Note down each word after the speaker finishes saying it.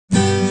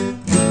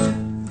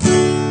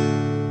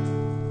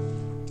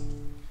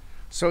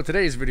So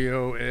today's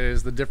video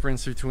is the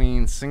difference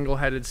between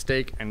single-headed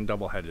steak and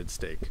double-headed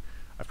steak.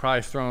 I've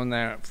probably thrown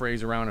that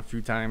phrase around a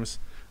few times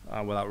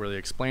without really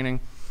explaining.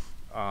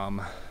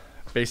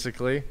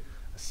 Basically,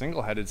 a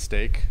single-headed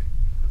steak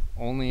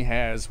only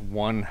has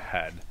one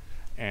head,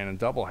 and a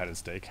double-headed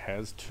steak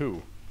has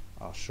two.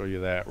 I'll show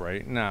you that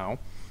right now.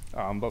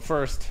 But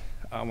first,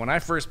 when I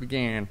first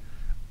began,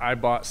 I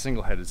bought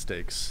single-headed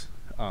steaks.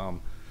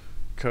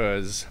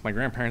 Because my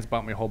grandparents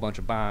bought me a whole bunch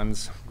of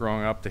bonds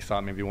growing up. They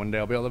thought maybe one day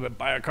I'll be able to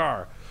buy a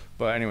car.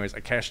 But anyways, I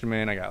cashed them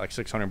in. I got like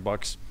 600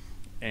 bucks.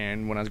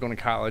 And when I was going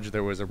to college,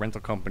 there was a rental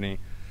company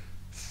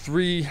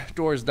 3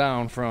 doors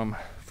down from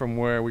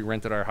where we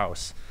rented our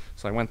house.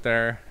 So I went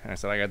there and I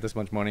said, I got this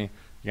much money.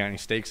 You got any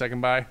steaks I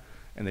can buy?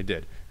 And they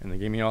did. And they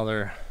gave me all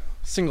their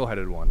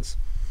single-headed ones,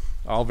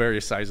 all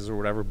various sizes or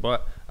whatever.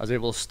 But I was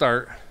able to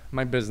start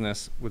my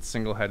business with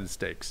single-headed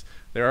steaks.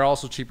 They are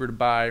also cheaper to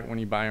buy when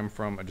you buy them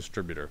from a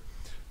distributor.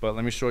 But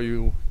let me show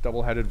you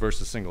double-headed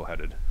versus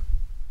single-headed.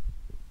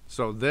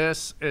 So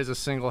this is a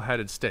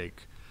single-headed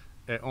steak.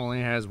 It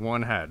only has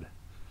one head.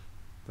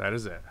 That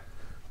is it.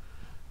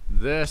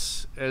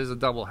 This is a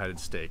double-headed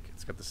steak.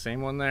 It's got the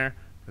same one there.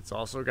 It's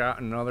also got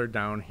another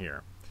down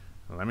here.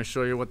 Let me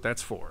show you what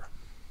that's for.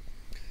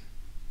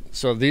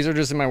 So these are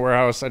just in my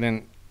warehouse. I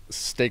didn't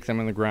stake them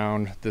in the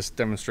ground. This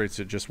demonstrates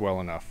it just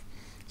well enough.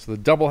 So the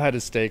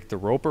double-headed steak, the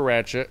rope or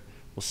ratchet,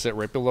 will sit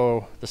right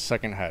below the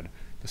second head.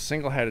 The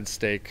single-headed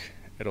steak,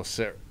 it'll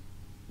sit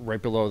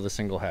right below the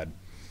single head.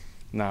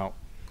 Now,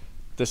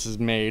 this is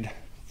made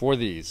for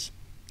these.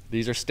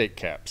 These are steak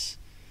caps.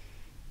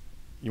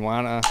 You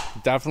want to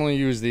definitely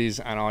use these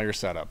on all your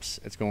setups.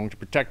 It's going to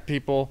protect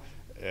people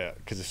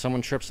because if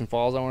someone trips and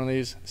falls on one of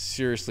these,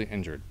 seriously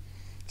injured.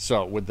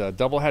 So with the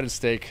double-headed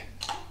steak,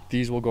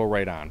 these will go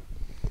right on.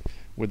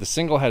 With the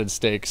single-headed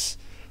steaks,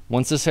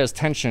 once this has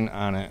tension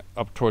on it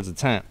up towards the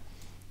tent,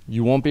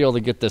 you won't be able to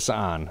get this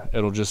on.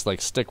 It'll just like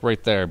stick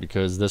right there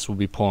because this will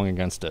be pulling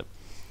against it.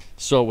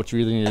 So what you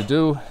either need to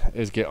do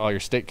is get all your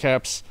steak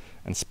caps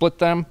and split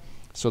them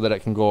so that it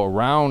can go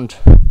around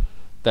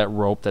that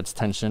rope that's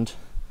tensioned,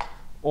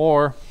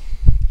 or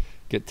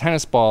get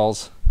tennis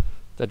balls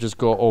that just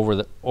go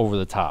over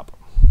the top.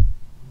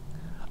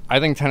 I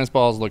think tennis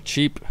balls look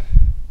cheap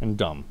and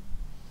dumb.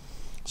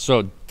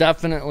 So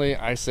definitely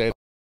I say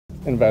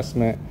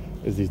investment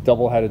is these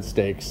double-headed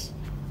steaks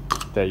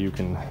that you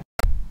can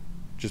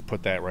just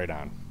put that right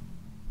on.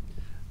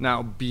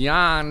 Now,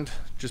 beyond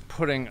just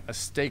putting a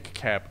steak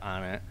cap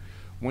on it,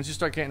 once you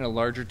start getting to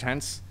larger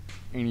tents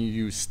and you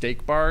use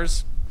steak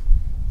bars,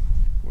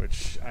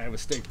 which I have a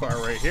steak bar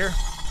right here.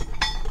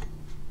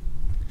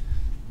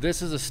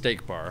 This is a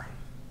steak bar.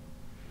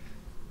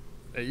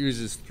 It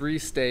uses 3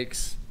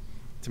 steaks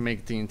to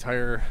make the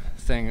entire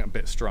thing a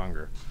bit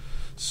stronger.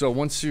 So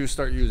once you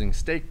start using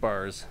steak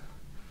bars,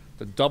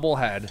 the double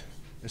head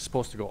is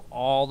supposed to go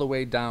all the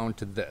way down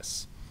to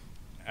this.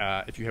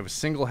 If you have a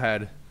single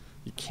head,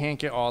 you can't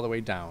get all the way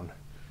down,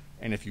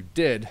 and if you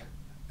did,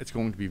 it's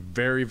going to be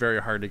very,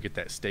 very hard to get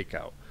that steak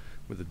out.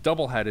 With a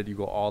double-headed, you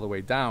go all the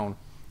way down.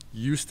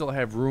 You still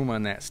have room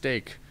on that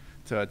steak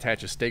to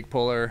attach a steak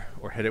puller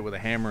or hit it with a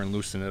hammer and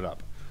loosen it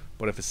up.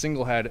 But if a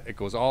single head, it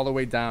goes all the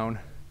way down,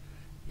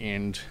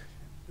 and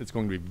it's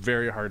going to be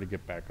very hard to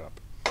get back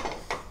up.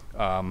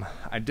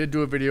 I did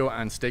do a video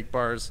on steak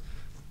bars,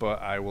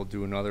 but I will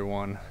do another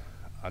one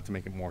to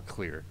make it more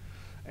clear.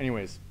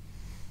 Anyways,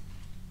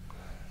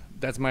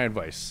 that's my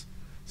advice.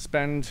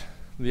 Spend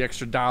the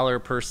extra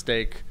 $1 per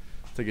steak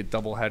to get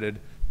double-headed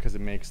because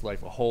it makes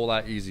life a whole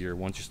lot easier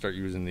once you start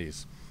using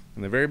these.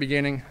 In the very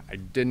beginning, I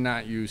did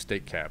not use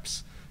steak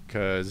caps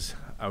because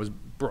I was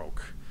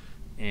broke.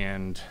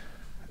 And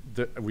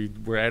we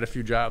were at a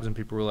few jobs and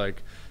people were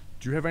like,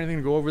 do you have anything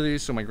to go over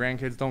these so my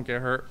grandkids don't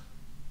get hurt?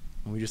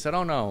 And we just said,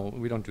 oh no,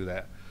 we don't do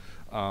that.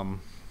 And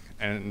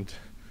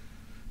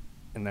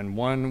then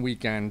one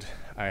weekend,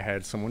 I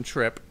had someone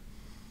trip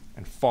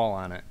and fall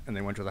on it, and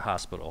they went to the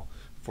hospital.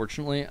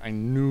 Fortunately, I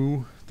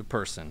knew the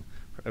person.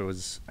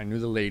 I knew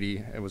the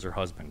lady. It was her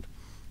husband.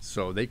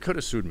 So they could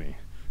have sued me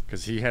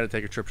because he had to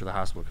take a trip to the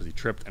hospital because he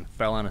tripped and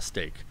fell on a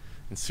steak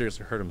and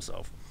seriously hurt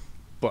himself.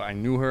 But I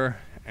knew her,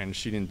 and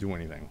she didn't do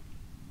anything.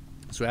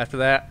 So after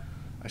that,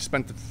 I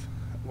spent,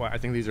 I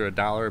think these are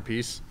 $1 a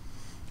piece.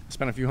 I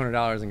spent a few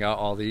 $100s and got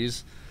all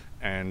these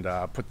and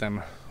put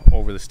them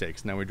over the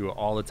steaks. Now we do it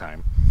all the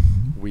time.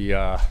 We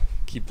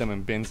keep them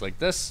in bins like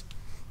this.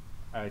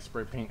 I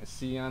spray paint a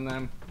C on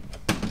them,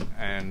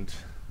 and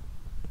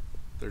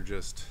they're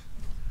just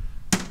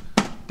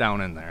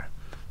down in there.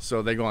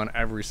 So they go on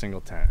every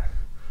single tent.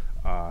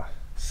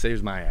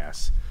 Saves my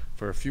ass.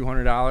 For a few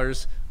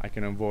 $100s, I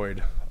can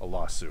avoid a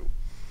lawsuit.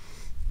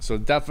 So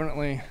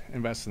definitely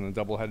invest in the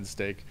double-headed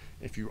steak.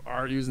 If you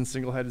are using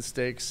single-headed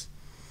steaks,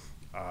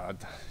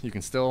 you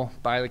can still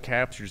buy the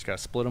caps. You just got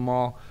to split them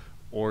all,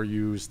 or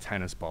use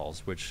tennis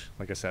balls, which,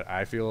 like I said,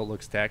 I feel it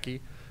looks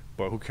tacky.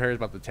 But who cares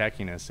about the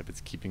tackiness if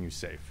it's keeping you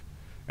safe?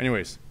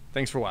 Anyways,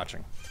 thanks for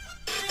watching.